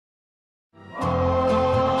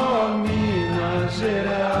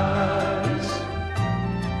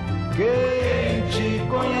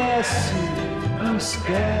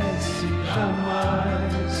esquece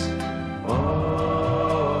jamais,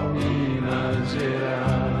 ó Minas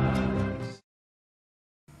Gerais.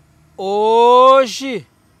 Hoje,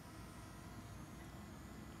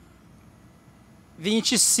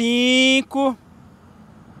 25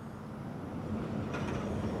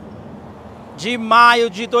 de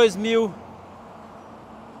maio de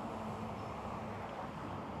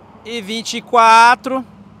 2024.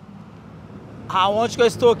 Aonde que eu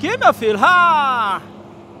estou aqui, meu filho?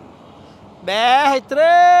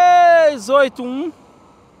 BR-381.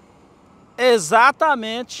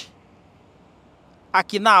 Exatamente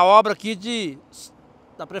aqui na obra aqui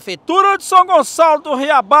da Prefeitura de São Gonçalo do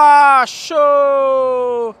Rio Abaixo.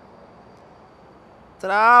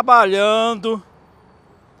 Trabalhando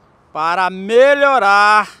para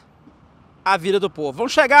melhorar a vida do povo.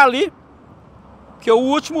 Vamos chegar ali, porque o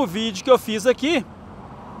último vídeo que eu fiz aqui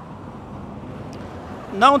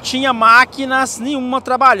não tinha máquinas nenhuma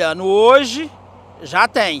trabalhando. Hoje já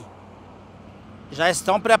tem. Já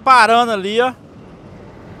estão preparando ali, ó,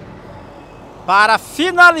 para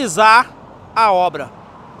finalizar a obra.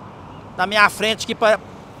 Na minha frente aqui,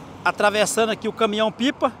 atravessando aqui o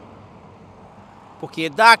caminhão-pipa, porque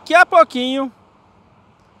daqui a pouquinho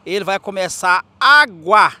ele vai começar a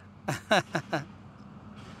aguar.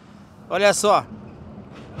 Olha só,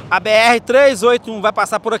 a BR-381 vai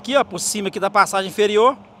passar por aqui, ó, por cima aqui da passagem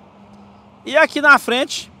inferior. E aqui na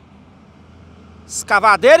frente,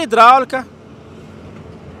 escavadeira hidráulica,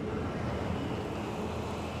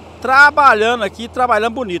 trabalhando aqui,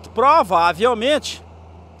 trabalhando bonito. Provavelmente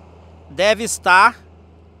deve estar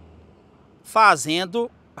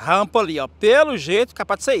fazendo rampa ali, ó. Pelo jeito,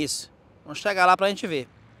 capaz de ser isso. Vamos chegar lá pra gente ver.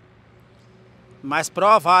 Mas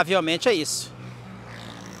provavelmente é isso.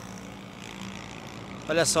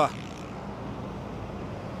 Olha só.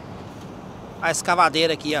 A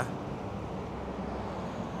escavadeira aqui, ó.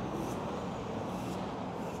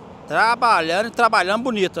 Trabalhando e trabalhando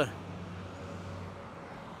bonito.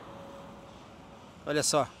 Olha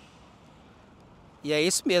só. E é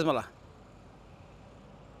isso mesmo, olha lá.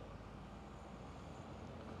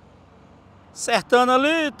 Acertando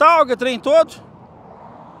ali e tal, que trem todo.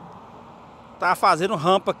 Tá fazendo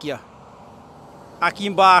rampa aqui, ó. Aqui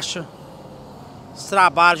embaixo, os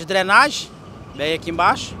trabalhos de drenagem. Bem aqui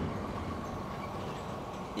embaixo.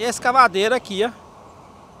 E a escavadeira aqui, ó.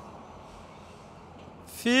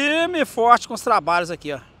 Firme e forte com os trabalhos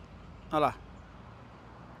aqui, ó. Olha lá.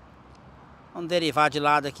 Vamos derivar de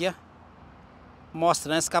lado aqui, ó.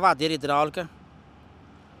 Mostrando a escavadeira hidráulica.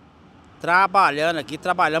 Trabalhando aqui,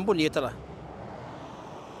 trabalhando bonito, olha lá.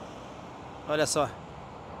 Olha só.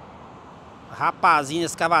 Rapazinho,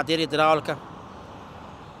 escavadeira hidráulica.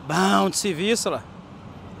 Bom de serviço, olha lá.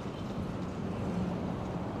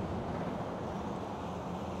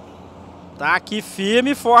 Tá aqui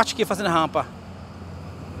firme e forte aqui fazendo rampa.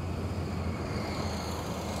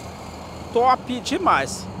 Top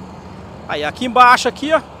demais. Aí aqui embaixo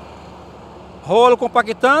aqui, ó. Rolo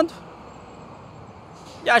compactando.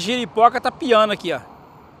 E a giripoca tá piando aqui, ó.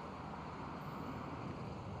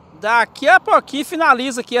 Daqui a pouquinho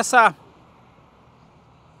finaliza aqui essa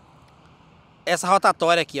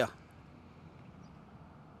rotatória aqui, ó.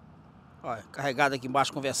 Olha, carregado aqui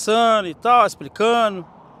embaixo conversando e tal, explicando.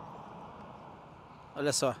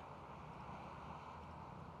 Olha só.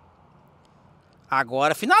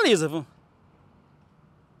 Agora finaliza, viu?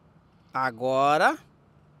 Agora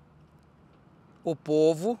o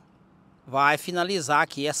povo vai finalizar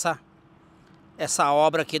aqui essa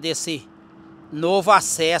obra aqui desse novo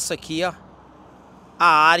acesso aqui, ó, à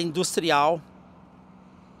área industrial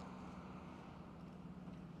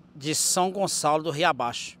de São Gonçalo do Rio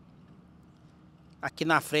Abaixo. Aqui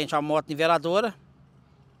na frente a moto niveladora.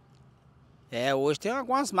 Hoje tem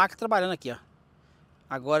algumas máquinas trabalhando aqui, ó.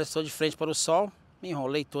 Agora estou de frente para o sol. Me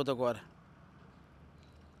enrolei todo agora.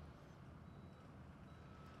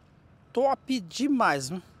 Top demais,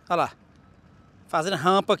 viu? Olha lá. Fazendo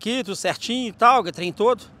rampa aqui, tudo certinho e tal, que trem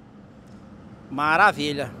todo.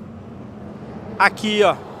 Maravilha. Aqui,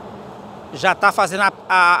 ó. Já tá fazendo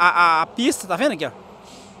a pista, tá vendo aqui, ó?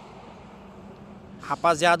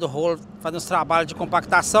 Rapaziada do rolo fazendo os trabalhos de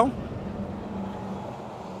compactação.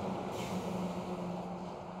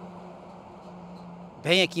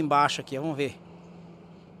 Bem aqui embaixo aqui, vamos ver.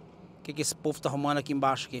 O que esse povo tá arrumando aqui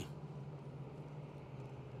embaixo aqui.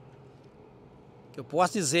 O que eu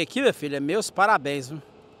posso dizer aqui, meu filho, é meus parabéns, viu?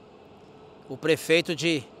 O prefeito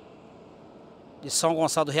de São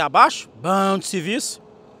Gonçalo do Rio Abaixo, bom de serviço.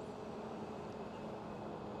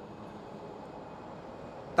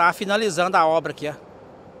 Tá finalizando a obra aqui, ó.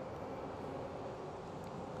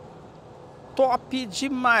 Top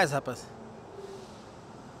demais, rapaz.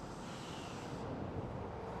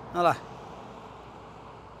 Olha lá.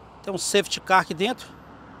 Tem um safety car aqui dentro.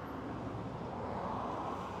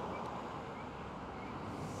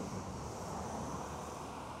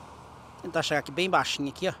 Vou tentar chegar aqui bem baixinho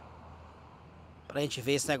aqui, ó. Pra gente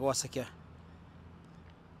ver esse negócio aqui, ó.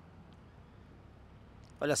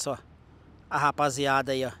 Olha só. A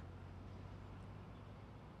rapaziada aí, ó.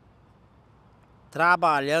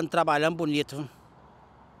 Trabalhando bonito, viu?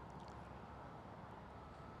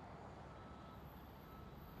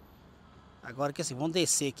 Agora que assim, vamos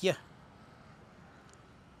descer aqui, ó.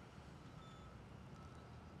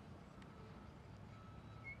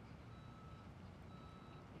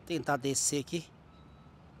 Tentar descer aqui.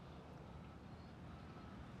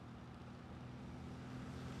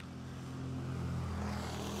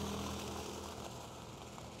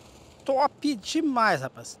 Top demais,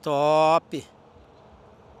 rapaz. Top.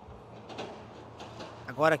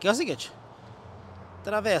 Agora aqui é o seguinte.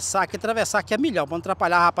 Atravessar aqui é melhor. Pra não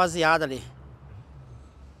atrapalhar a rapaziada ali.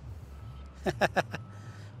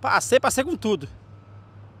 Passei com tudo.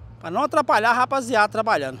 Pra não atrapalhar a rapaziada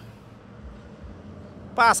trabalhando.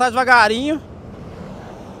 Passar devagarinho.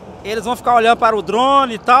 Eles vão ficar olhando para o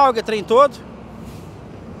drone e tal, que trem todo.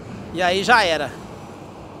 E aí já era.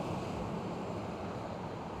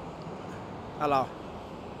 Olha lá, ó.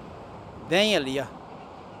 Bem ali, ó.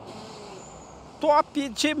 Top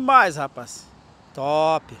demais, rapaz.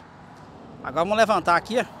 Top. Agora vamos levantar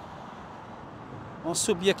aqui, ó. Vamos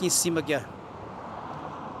subir aqui em cima aqui, ó.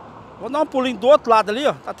 Vou dar um pulinho do outro lado ali,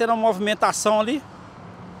 ó. Tá tendo uma movimentação ali.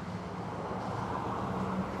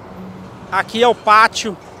 Aqui é o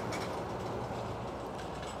pátio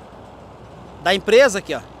da empresa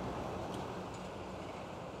aqui, ó.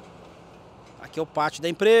 Aqui é o pátio da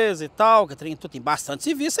empresa e tal, que tem bastante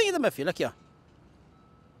serviço ainda, meu filho, aqui, ó.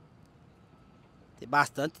 Tem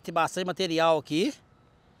bastante material aqui.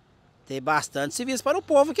 Tem bastante serviço para o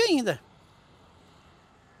povo aqui ainda.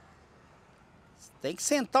 Tem que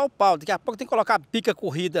sentar o pau. Daqui a pouco tem que colocar pica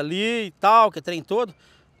corrida ali e tal, que trem todo.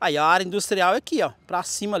 Aí a área industrial é aqui, ó, pra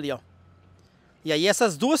cima ali, ó. E aí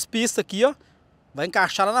essas duas pistas aqui, ó, vai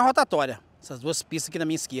encaixar lá na rotatória. Essas duas pistas aqui na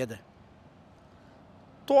minha esquerda.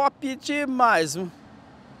 Top demais, viu?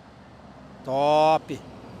 Top.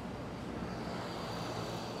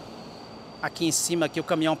 Aqui em cima aqui o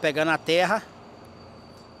caminhão pegando a terra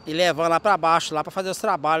e levando lá pra baixo, lá pra fazer os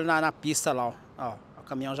trabalhos na pista lá, ó. Ó, o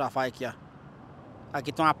caminhão já vai aqui, ó.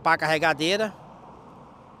 Aqui tem uma pá carregadeira.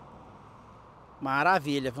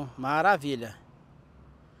 Maravilha, viu? Maravilha.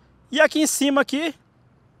 E aqui em cima aqui,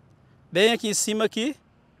 bem aqui em cima aqui,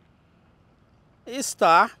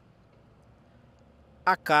 está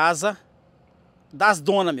a casa das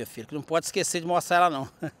donas, meu filho, que não pode esquecer de mostrar ela não.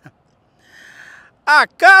 A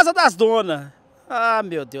casa das donas. Ah,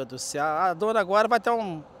 meu Deus do céu. A dona agora vai ter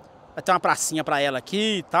uma pracinha pra ela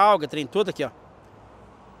aqui e tal, que trem tudo aqui, ó.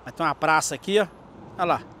 Vai ter uma praça aqui, ó. Olha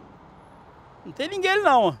lá. Não tem ninguém ali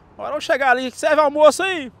não, ó. Agora eu chegar ali, serve almoço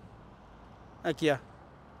aí. Aqui, ó.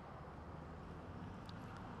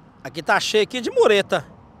 Aqui tá cheio aqui de mureta.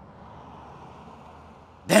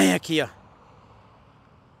 Bem aqui, ó.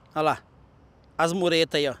 Olha lá. As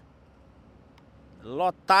muretas aí, ó.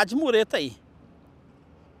 Lotado de mureta aí.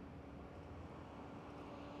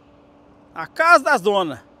 A casa das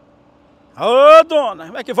donas. Ô, dona,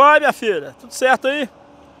 como é que vai, minha filha? Tudo certo aí?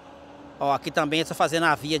 Ó, aqui também está fazendo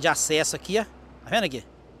a via de acesso aqui, ó. Tá vendo aqui?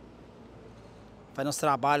 Fazendo uns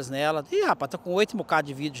trabalhos nela. Ih, rapaz, tá com 8 bocados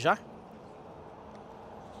de vídeo já.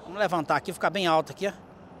 Vamos levantar aqui, ficar bem alto aqui, ó.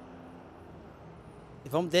 E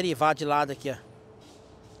vamos derivar de lado aqui, ó.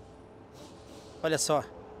 Olha só.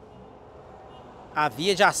 A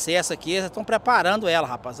via de acesso aqui, eles estão preparando ela,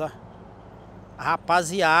 rapaz, ó. A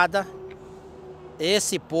rapaziada,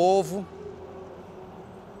 esse povo,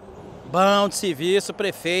 bom de serviço,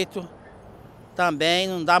 prefeito, também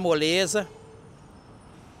não dá moleza.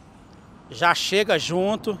 Já chega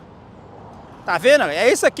junto. Tá vendo?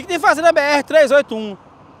 É isso aqui que tem que fazer na BR-381.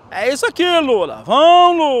 É isso aqui, Lula.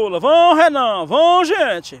 Vão, Renan. Vão,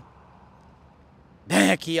 gente.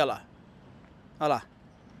 Bem aqui, olha lá. Olha lá.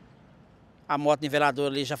 A moto niveladora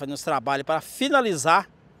ali já fazendo os trabalhos para finalizar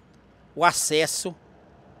o acesso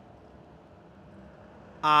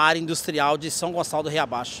à área industrial de São Gonçalo do Rio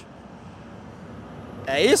Abaixo.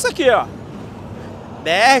 É isso aqui, ó.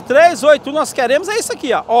 BR-381 nós queremos, é isso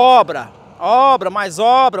aqui, ó. Obra, mais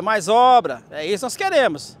obra, mais obra. É isso que nós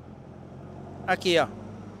queremos. Aqui, ó.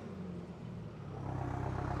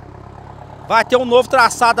 Vai ter um novo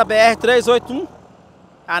traçado da BR-381.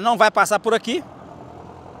 Ah, não vai passar por aqui.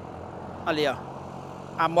 Ali, ó.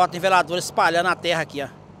 A moto niveladora espalhando a terra aqui, ó.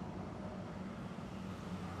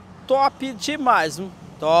 Top demais, viu?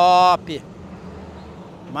 Top.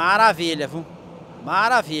 Maravilha, viu?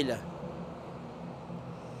 Maravilha.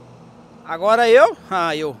 Agora eu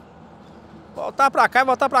voltar pra cá e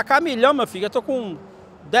voltar pra cá milhão, meu filho. Eu tô com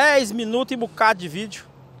 10 minutos e um bocado de vídeo.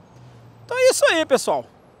 Então é isso aí, pessoal.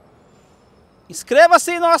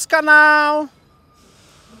 Inscreva-se em nosso canal.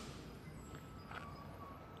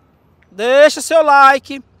 Deixa seu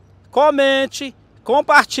like, comente,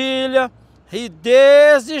 compartilha. E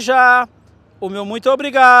desde já, o meu muito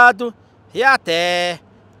obrigado. E até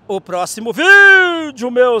o próximo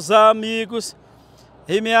vídeo, meus amigos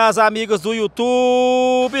e minhas amigas do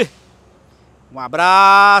YouTube. Um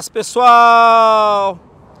abraço, pessoal.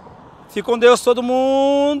 Fique com Deus todo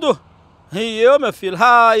mundo. E eu, meu filho,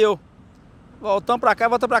 voltando pra cá,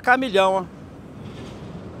 voltando pra cá milhão, ó.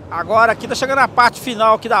 Agora aqui tá chegando a parte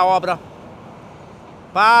final aqui da obra.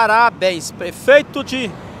 Parabéns, prefeito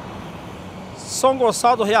de São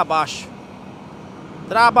Gonçalo do Rio Abaixo.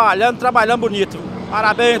 Trabalhando bonito.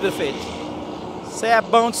 Parabéns, prefeito. Você é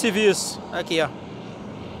bom de serviço. Aqui, ó.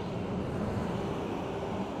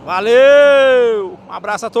 Valeu! Um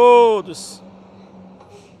abraço a todos.